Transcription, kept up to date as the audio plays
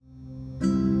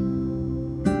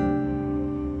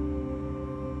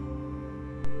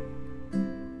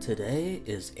Today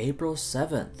is April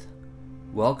 7th.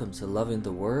 Welcome to Loving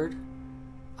the Word.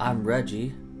 I'm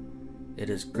Reggie.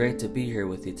 It is great to be here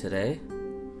with you today.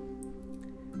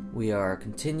 We are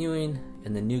continuing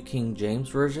in the New King James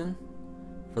Version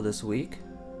for this week,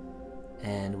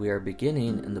 and we are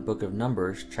beginning in the book of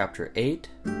Numbers, chapter 8,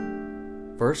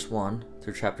 verse 1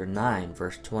 through chapter 9,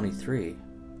 verse 23.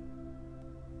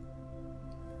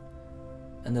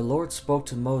 And the Lord spoke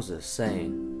to Moses,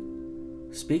 saying,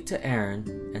 Speak to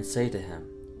Aaron and say to him,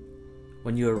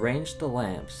 When you arrange the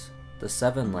lamps, the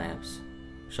 7 lamps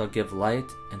shall give light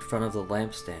in front of the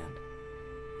lampstand.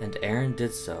 And Aaron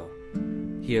did so.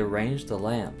 He arranged the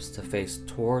lamps to face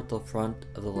toward the front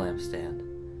of the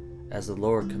lampstand, as the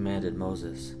Lord commanded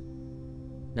Moses.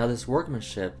 Now this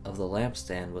workmanship of the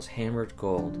lampstand was hammered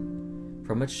gold.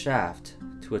 From its shaft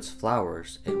to its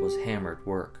flowers it was hammered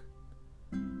work,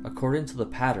 according to the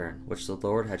pattern which the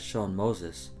Lord had shown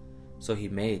Moses. So he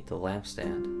made the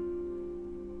lampstand.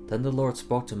 Then the Lord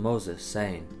spoke to Moses,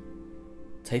 saying,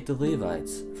 Take the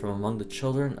Levites from among the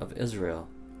children of Israel,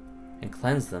 and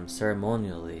cleanse them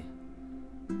ceremonially.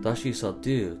 Thus you shall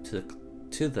do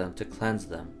to them to cleanse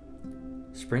them.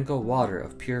 Sprinkle water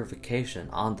of purification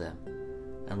on them,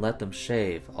 and let them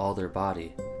shave all their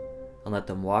body, and let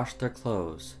them wash their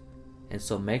clothes, and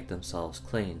so make themselves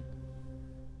clean.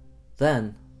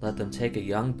 Then let them take a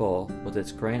young bull with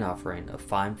its grain offering of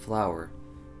fine flour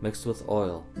mixed with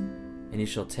oil, and you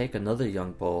shall take another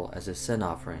young bull as a sin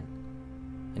offering,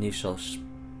 and you shall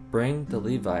bring the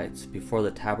Levites before the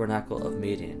tabernacle of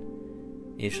meeting,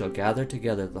 and you shall gather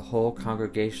together the whole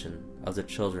congregation of the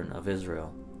children of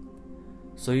Israel.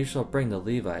 So you shall bring the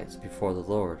Levites before the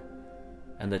Lord,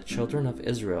 and the children of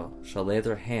Israel shall lay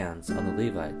their hands on the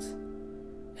Levites,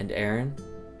 and Aaron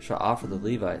shall offer the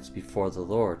Levites before the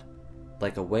Lord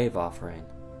like a wave offering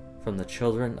from the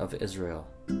children of Israel,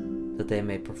 that they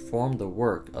may perform the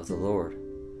work of the Lord.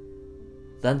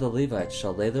 Then the Levites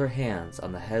shall lay their hands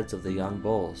on the heads of the young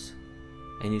bulls,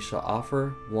 and you shall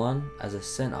offer one as a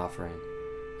sin offering,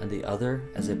 and the other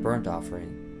as a burnt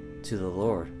offering to the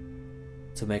Lord,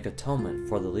 to make atonement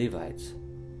for the Levites.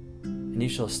 And you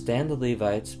shall stand the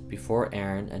Levites before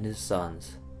Aaron and his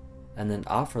sons, and then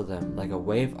offer them like a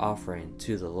wave offering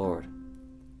to the Lord.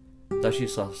 Thus you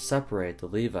shall separate the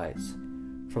Levites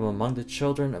from among the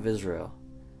children of Israel,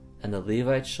 and the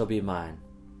Levites shall be mine.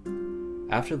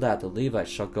 After that the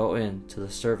Levites shall go in to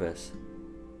service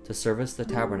the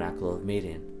tabernacle of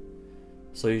meeting.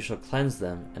 So you shall cleanse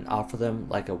them and offer them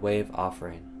like a wave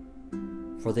offering.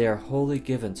 For they are wholly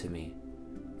given to me,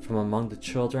 from among the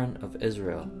children of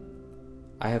Israel.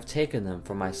 I have taken them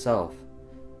for myself,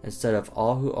 instead of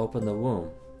all who open the womb,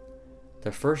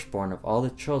 the firstborn of all the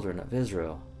children of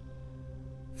Israel.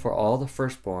 For all the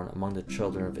firstborn among the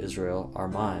children of Israel are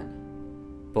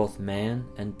mine, both man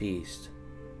and beast.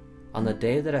 On the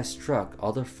day that I struck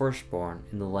all the firstborn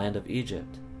in the land of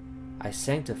Egypt, I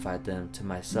sanctified them to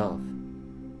myself.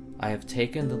 I have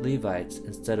taken the Levites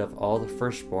instead of all the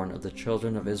firstborn of the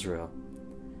children of Israel,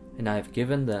 and I have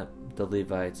given them the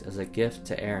Levites as a gift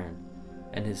to Aaron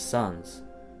and his sons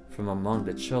from among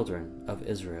the children of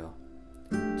Israel,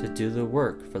 to do the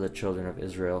work for the children of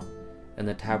Israel in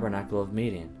the tabernacle of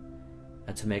meeting,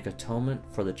 and to make atonement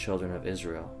for the children of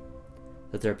Israel,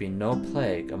 that there be no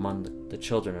plague among the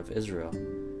children of Israel,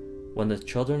 when the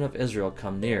children of Israel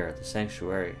come near the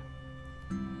sanctuary.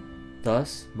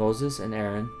 Thus Moses and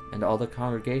Aaron and all the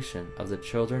congregation of the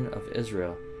children of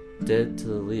Israel did to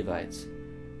the Levites,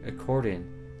 according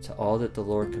to all that the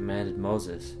Lord commanded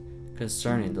Moses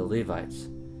concerning the Levites.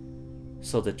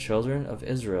 So the children of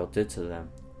Israel did to them.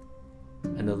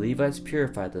 And the Levites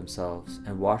purified themselves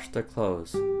and washed their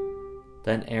clothes.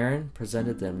 Then Aaron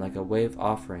presented them like a wave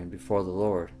offering before the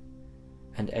Lord,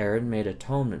 and Aaron made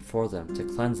atonement for them to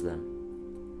cleanse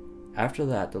them. After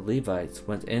that the Levites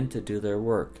went in to do their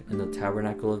work in the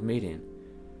tabernacle of meeting,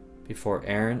 before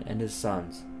Aaron and his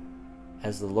sons,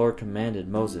 as the Lord commanded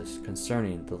Moses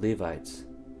concerning the Levites.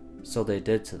 So they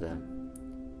did to them.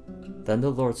 Then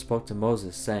the Lord spoke to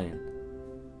Moses, saying,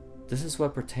 This is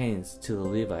what pertains to the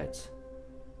Levites.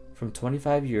 From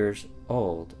 25 years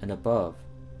old and above,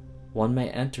 one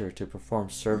may enter to perform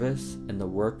service in the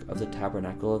work of the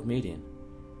tabernacle of meeting,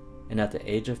 and at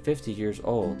the age of 50 years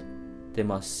old they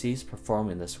must cease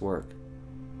performing this work,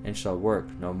 and shall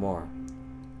work no more.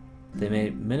 They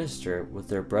may minister with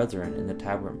their brethren in the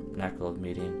tabernacle of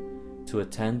meeting, to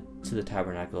attend to the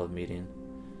tabernacle of meeting,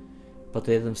 but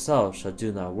they themselves shall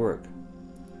do no work.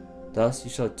 Thus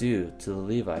you shall do to the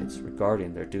Levites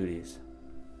regarding their duties.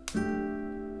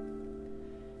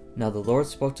 Now the Lord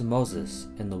spoke to Moses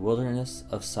in the wilderness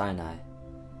of Sinai,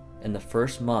 in the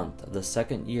first month of the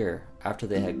 2nd year after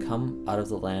they had come out of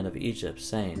the land of Egypt,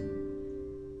 saying,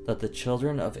 Let the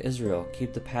children of Israel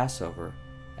keep the Passover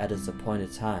at its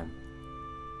appointed time.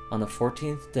 On the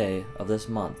 14th day of this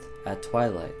month at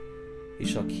twilight you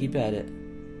shall keep at it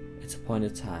its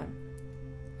appointed time.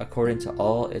 According to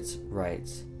all its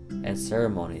rites and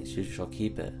ceremonies you shall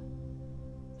keep it.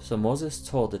 So Moses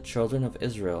told the children of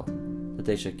Israel that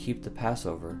they should keep the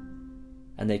Passover,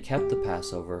 and they kept the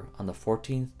Passover on the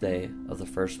 14th day of the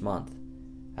first month,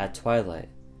 at twilight,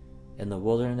 in the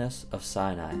wilderness of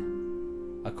Sinai,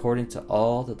 according to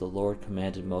all that the Lord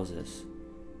commanded Moses.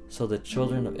 So the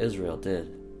children of Israel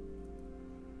did.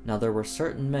 Now there were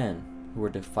certain men who were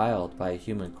defiled by a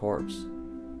human corpse,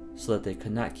 so that they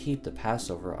could not keep the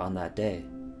Passover on that day.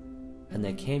 And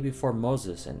they came before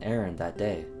Moses and Aaron that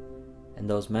day, and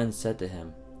those men said to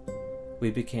him,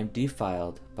 We became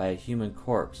defiled by a human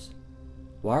corpse.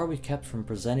 Why are we kept from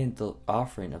presenting the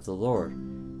offering of the Lord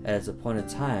at its appointed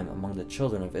time among the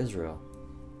children of Israel?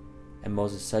 And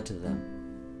Moses said to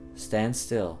them, Stand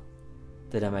still,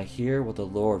 that I may hear what the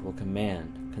Lord will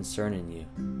command concerning you.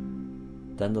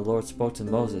 Then the Lord spoke to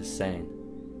Moses, saying,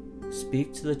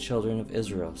 Speak to the children of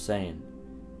Israel, saying,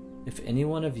 If any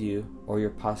one of you or your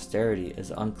posterity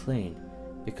is unclean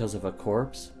because of a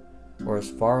corpse, or is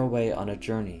far away on a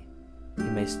journey, he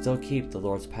may still keep the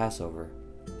Lord's Passover.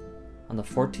 On the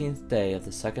 14th day of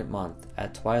the second month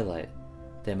at twilight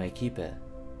they may keep it.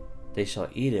 They shall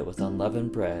eat it with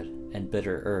unleavened bread and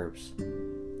bitter herbs.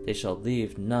 They shall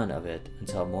leave none of it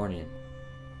until morning,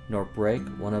 nor break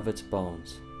one of its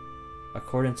bones.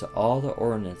 According to all the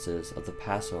ordinances of the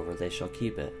Passover they shall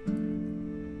keep it.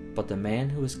 But the man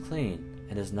who is clean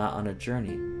and is not on a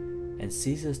journey, and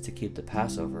ceases to keep the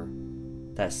Passover,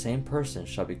 that same person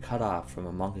shall be cut off from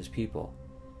among his people,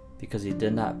 because he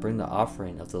did not bring the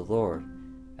offering of the Lord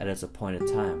at its appointed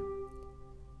time.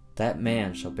 That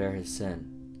man shall bear his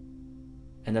sin.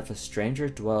 And if a stranger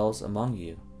dwells among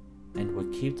you, and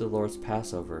would keep the Lord's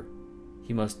Passover,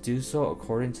 he must do so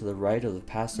according to the rite of the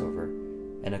Passover,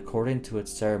 and according to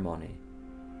its ceremony.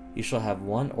 You shall have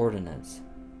one ordinance,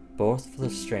 both for the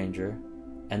stranger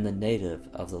and the native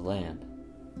of the land.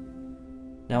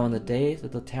 Now on the day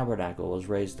that the tabernacle was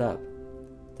raised up,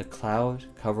 the cloud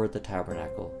covered the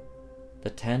tabernacle, the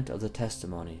tent of the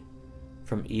testimony,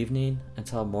 from evening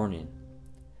until morning.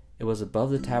 It was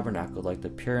above the tabernacle like the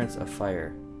appearance of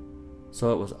fire,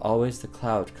 so it was always the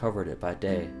cloud covered it by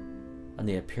day, and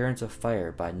the appearance of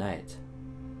fire by night.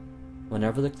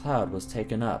 Whenever the cloud was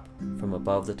taken up from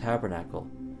above the tabernacle,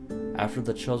 after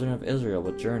the children of Israel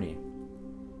would journey,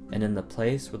 and in the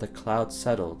place where the cloud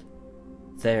settled,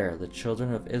 there the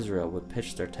children of Israel would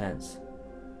pitch their tents.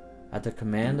 At the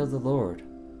command of the Lord,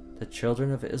 the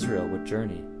children of Israel would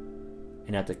journey,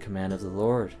 and at the command of the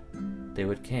Lord they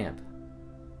would camp.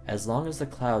 As long as the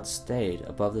cloud stayed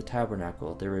above the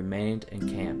tabernacle, they remained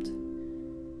encamped.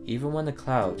 Even when the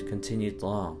cloud continued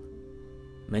long,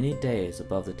 many days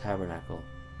above the tabernacle,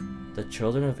 the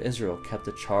children of Israel kept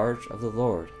the charge of the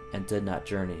Lord and did not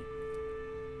journey.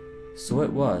 So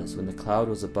it was when the cloud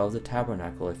was above the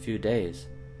tabernacle a few days,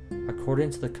 according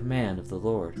to the command of the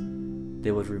Lord,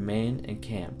 they would remain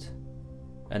encamped,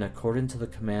 and according to the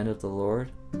command of the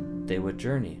Lord, they would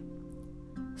journey.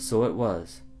 So it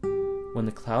was, when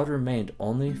the cloud remained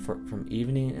only from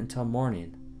evening until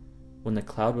morning, when the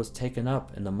cloud was taken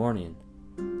up in the morning,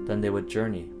 then they would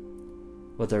journey,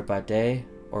 whether by day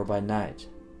or by night.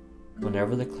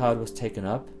 Whenever the cloud was taken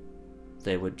up,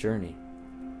 they would journey.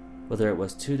 Whether it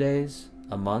was 2 days,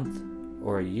 a month,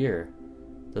 or a year,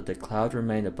 that the cloud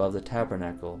remained above the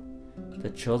tabernacle, the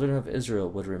children of Israel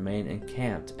would remain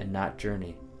encamped and not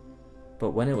journey. But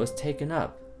when it was taken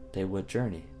up, they would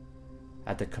journey.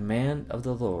 At the command of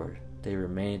the Lord they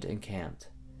remained encamped,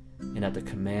 and at the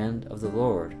command of the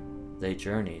Lord they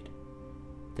journeyed.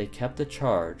 They kept the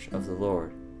charge of the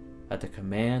Lord, at the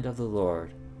command of the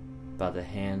Lord, by the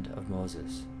hand of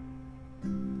Moses.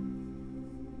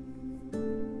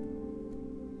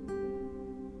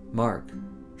 Mark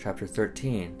chapter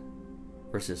 13,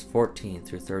 verses 14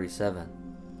 through 37.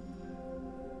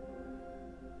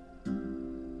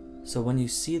 So when you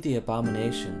see the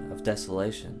abomination of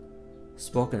desolation,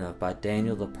 spoken of by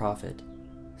Daniel the prophet,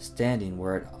 standing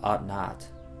where it ought not,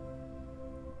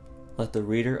 let the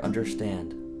reader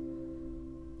understand.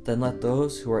 Then let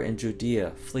those who are in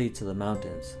Judea flee to the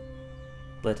mountains.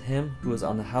 Let him who is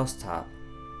on the housetop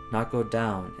not go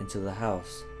down into the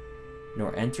house,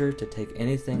 nor enter to take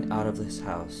anything out of his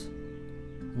house.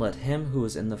 Let him who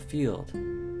is in the field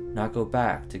not go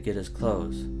back to get his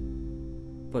clothes.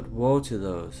 But woe to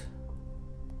those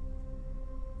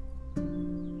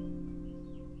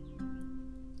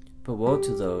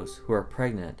who are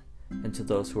pregnant and to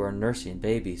those who are nursing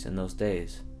babies in those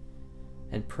days.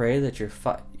 And pray that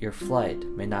your flight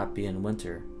may not be in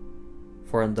winter,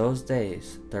 for in those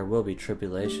days there will be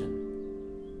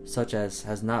tribulation, such as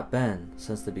has not been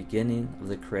since the beginning of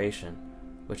the creation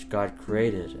which God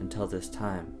created until this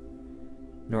time,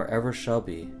 nor ever shall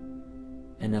be.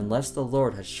 And unless the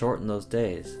Lord had shortened those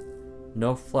days,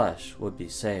 no flesh would be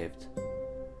saved.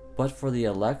 But for the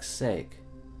elect's sake,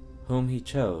 whom he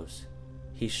chose,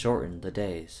 he shortened the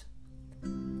days.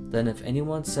 Then if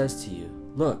anyone says to you,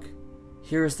 "Look,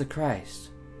 here is the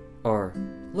Christ," or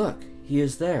 "Look, he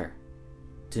is there,"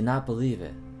 do not believe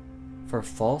it. For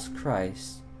false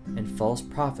Christs and false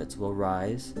prophets will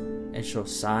rise and show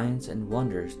signs and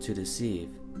wonders to deceive,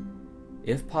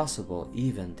 if possible,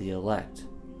 even the elect.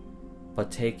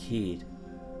 But take heed.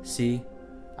 See,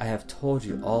 I have told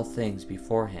you all things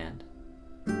beforehand.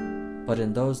 But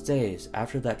in those days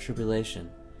after that tribulation,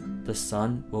 the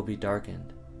sun will be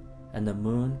darkened, and the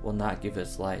moon will not give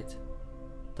its light.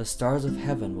 The stars of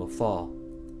heaven will fall,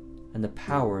 and the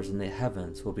powers in the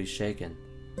heavens will be shaken.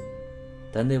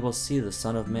 Then they will see the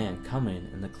Son of Man coming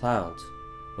in the clouds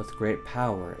with great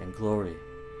power and glory.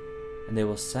 And they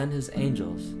will send his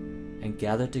angels and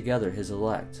gather together his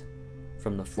elect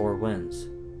from the four winds,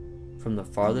 from the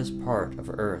farthest part of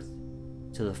earth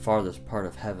to the farthest part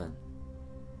of heaven.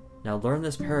 Now learn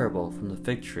this parable from the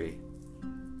fig tree.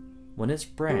 When its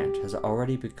branch has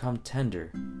already become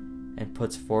tender and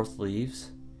puts forth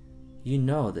leaves, you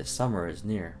know that summer is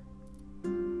near.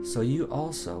 So you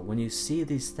also, when you see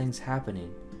these things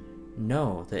happening,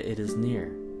 know that it is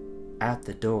near, at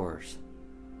the doors.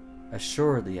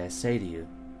 Assuredly I say to you,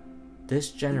 this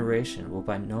generation will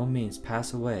by no means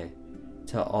pass away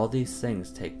till all these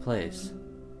things take place.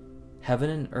 Heaven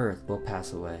and earth will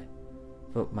pass away,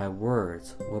 but my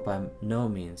words will by no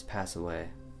means pass away.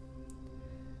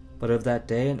 But of that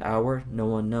day and hour no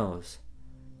one knows,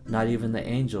 not even the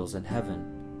angels in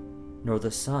heaven, nor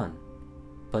the Son,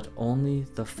 but only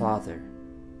the Father.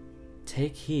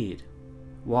 Take heed,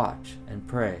 watch, and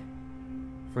pray,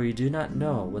 for you do not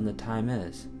know when the time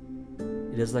is.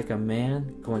 It is like a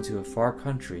man going to a far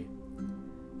country,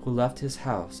 who left his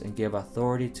house and gave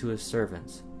authority to his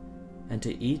servants, and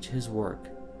to each his work,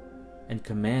 and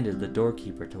commanded the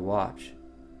doorkeeper to watch.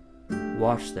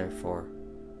 Watch therefore,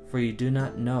 for you do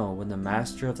not know when the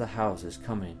master of the house is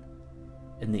coming,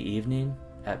 in the evening,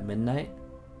 at midnight,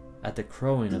 at the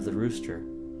crowing of the rooster,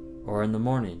 or in the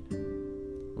morning,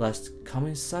 lest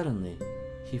coming suddenly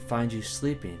he find you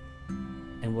sleeping.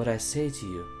 And what I say to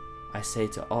you, I say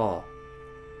to all,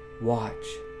 watch.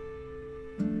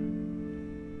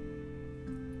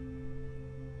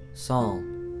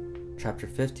 Psalm chapter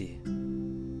 50,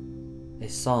 a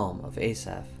psalm of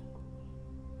Asaph.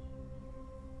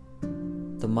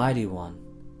 The Mighty One,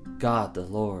 God the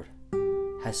Lord,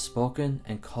 has spoken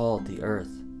and called the earth,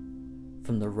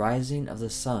 from the rising of the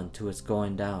sun to its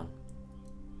going down.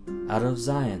 Out of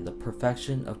Zion the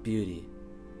perfection of beauty,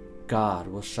 God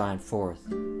will shine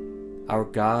forth. Our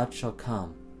God shall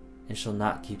come, and shall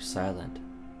not keep silent.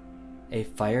 A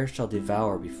fire shall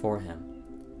devour before him,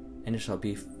 and it shall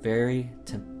be very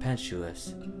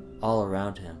tempestuous all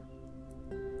around him.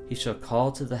 He shall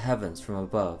call to the heavens from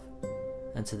above,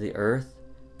 and to the earth,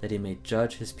 that he may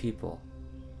judge his people.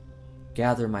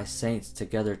 Gather my saints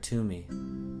together to me,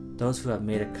 those who have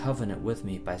made a covenant with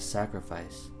me by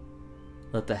sacrifice.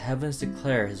 Let the heavens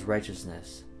declare his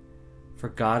righteousness, for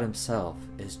God himself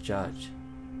is judge.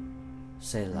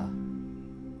 Selah.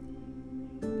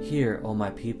 Hear, O my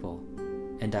people,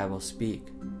 and I will speak.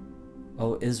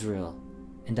 O Israel,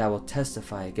 and I will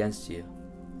testify against you.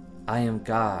 I am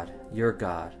God, your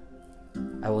God.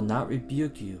 I will not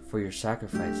rebuke you for your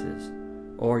sacrifices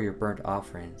or your burnt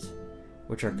offerings,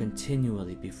 which are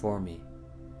continually before me.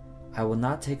 I will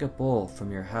not take a bull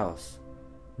from your house,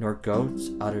 nor goats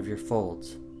out of your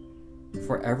folds.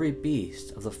 For every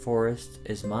beast of the forest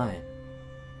is mine,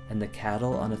 and the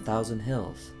cattle on 1,000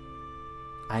 hills.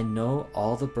 I know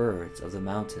all the birds of the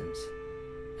mountains,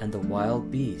 and the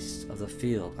wild beasts of the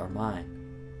field are mine.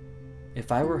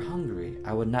 If I were hungry,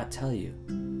 I would not tell you,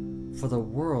 for the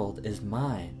world is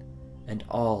mine, and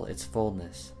all its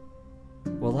fullness.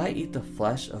 Will I eat the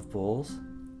flesh of bulls,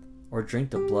 or drink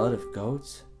the blood of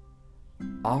goats?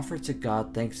 Offer to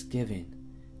God thanksgiving,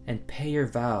 and pay your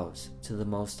vows to the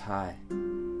Most High.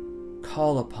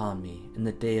 Call upon me in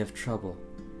the day of trouble.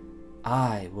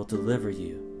 I will deliver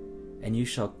you, and you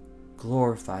shall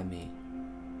glorify me.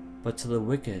 But to the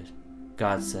wicked,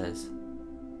 God says,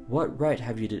 what right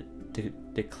have you to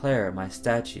declare my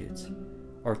statutes,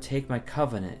 or take my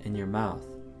covenant in your mouth,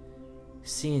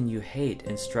 seeing you hate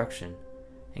instruction,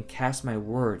 and cast my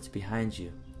words behind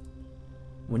you?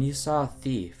 When you saw a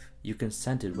thief, you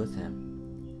consented with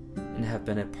him, and have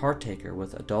been a partaker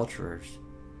with adulterers.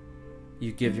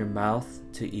 You give your mouth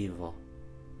to evil,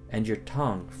 and your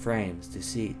tongue frames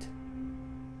deceit.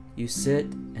 You sit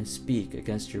and speak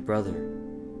against your brother.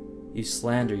 You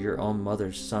slander your own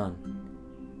mother's son.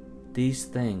 These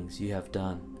things you have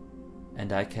done,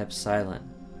 and I kept silent.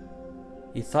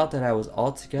 You thought that I was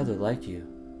altogether like you,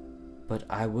 but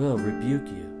I will rebuke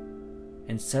you,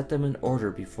 and set them in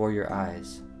order before your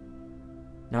eyes.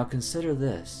 Now consider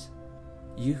this,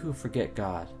 you who forget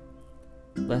God,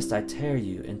 lest I tear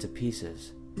you into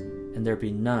pieces, and there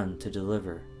be none to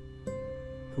deliver.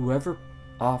 Whoever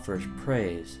offers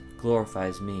praise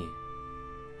glorifies me,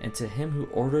 and to him who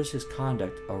orders his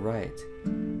conduct aright,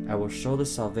 I will show the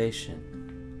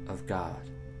salvation of God.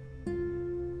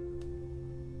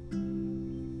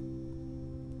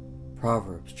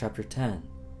 Proverbs chapter 10,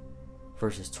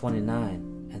 verses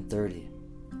 29 and 30.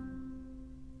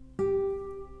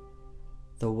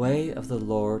 The way of the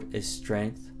Lord is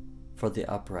strength for the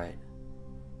upright,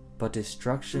 but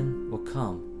destruction will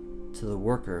come to the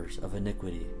workers of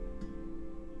iniquity.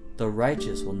 The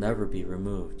righteous will never be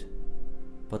removed,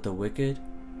 but the wicked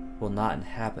will not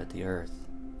inhabit the earth.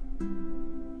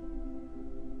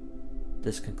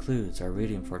 This concludes our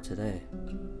reading for today.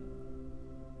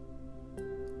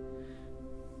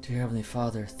 Dear Heavenly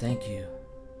Father, thank you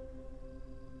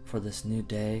for this new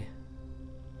day.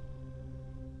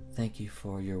 Thank you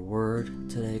for your word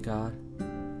today, God.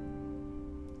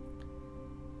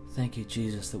 Thank you,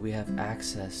 Jesus, that we have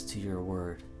access to your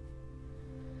word.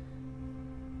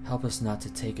 Help us not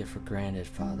to take it for granted,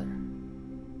 Father.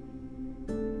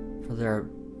 For there are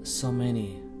so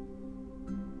many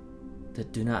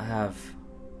that do not have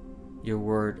your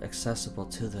word accessible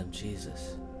to them,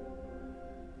 Jesus.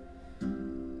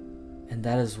 And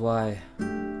that is why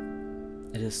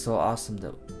it is so awesome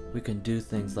that we can do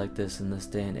things like this in this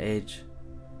day and age,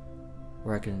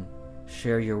 where I can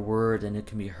share your word and it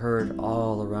can be heard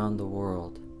all around the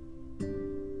world.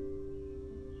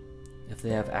 If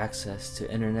they have access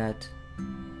to internet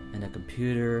and a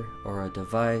computer or a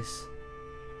device,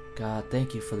 God,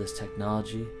 thank you for this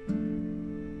technology.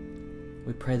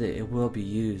 We pray that it will be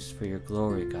used for your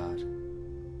glory, God.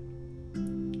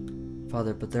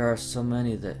 Father, but there are so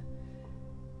many that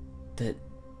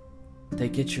they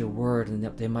get your word and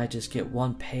they might just get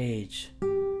one page,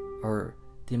 or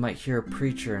they might hear a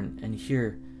preacher and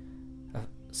hear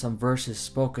some verses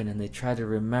spoken, and they try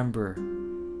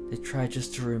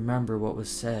just to remember what was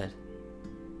said.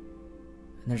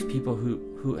 And there's people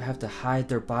who have to hide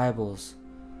their Bibles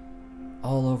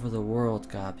all over the world,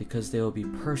 God, because they will be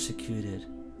persecuted.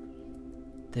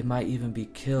 They might even be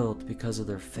killed because of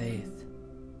their faith.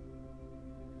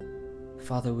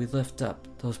 Father, we lift up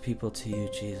those people to you,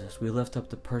 Jesus. We lift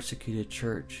up the persecuted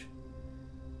church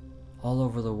all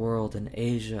over the world, in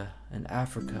Asia and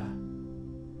Africa.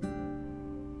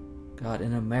 God,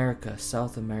 in America,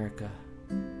 South America,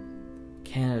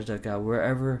 Canada, God,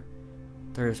 wherever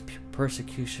there is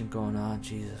persecution going on,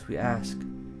 Jesus, we ask,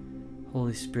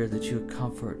 Holy Spirit, that you would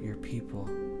comfort your people.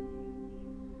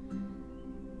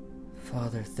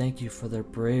 Father, thank you for their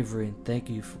bravery, and thank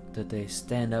you that they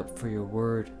stand up for your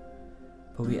word.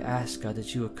 But we ask, God,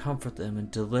 that you would comfort them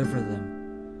and deliver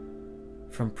them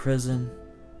from prison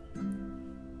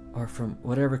or from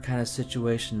whatever kind of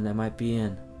situation they might be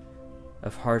in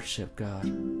of hardship, God.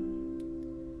 And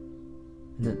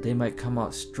that they might come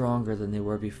out stronger than they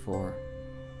were before.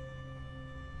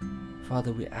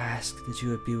 Father, we ask that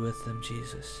you would be with them,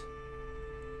 Jesus.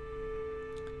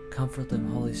 Comfort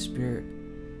them, Holy Spirit,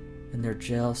 in their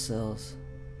jail cells.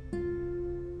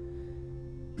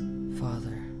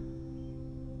 Father,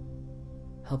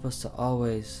 help us to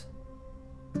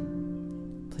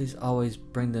please always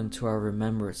bring them to our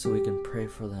remembrance so we can pray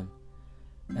for them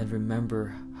and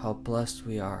remember how blessed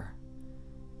we are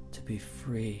to be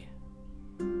free,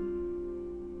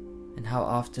 and how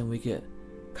often we get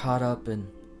caught up in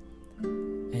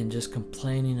just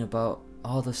complaining about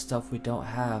all the stuff we don't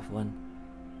have, when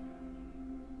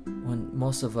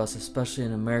most of us, especially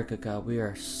in America, God, we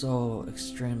are so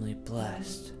extremely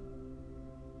blessed.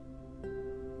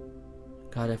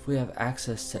 God, if we have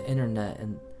access to internet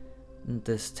and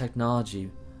this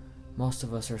technology, most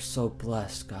of us are so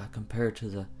blessed, God, compared to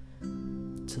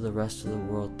the rest of the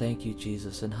world. Thank you,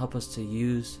 Jesus, and help us to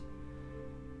use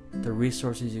the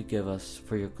resources you give us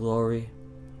for your glory,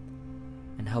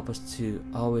 and help us to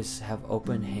always have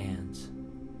open hands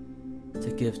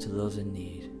to give to those in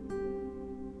need.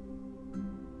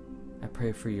 I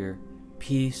pray for your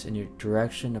peace and your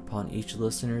direction upon each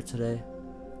listener today.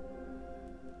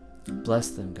 Bless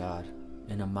them, God,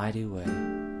 in a mighty way.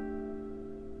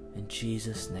 In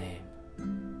Jesus' name,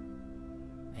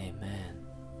 amen.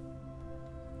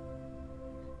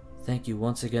 Thank you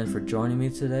once again for joining me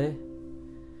today.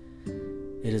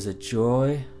 It is a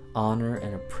joy, honor,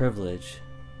 and a privilege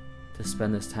to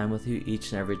spend this time with you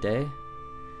each and every day.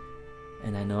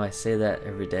 And I know I say that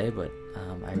every day, but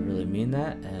I really mean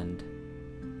that. And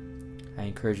I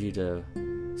encourage you to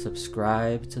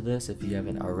subscribe to this if you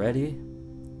haven't already,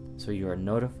 so you are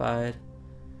notified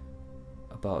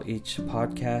about each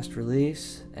podcast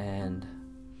release. And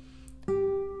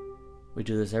we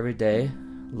do this every day,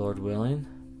 Lord willing,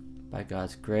 by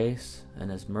God's grace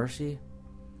and His mercy.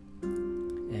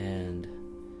 And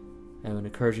I would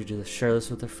encourage you to share this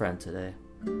with a friend today.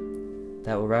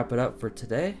 That will wrap it up for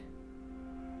today.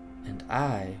 And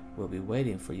I will be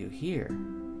waiting for you here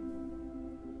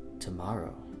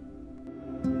tomorrow.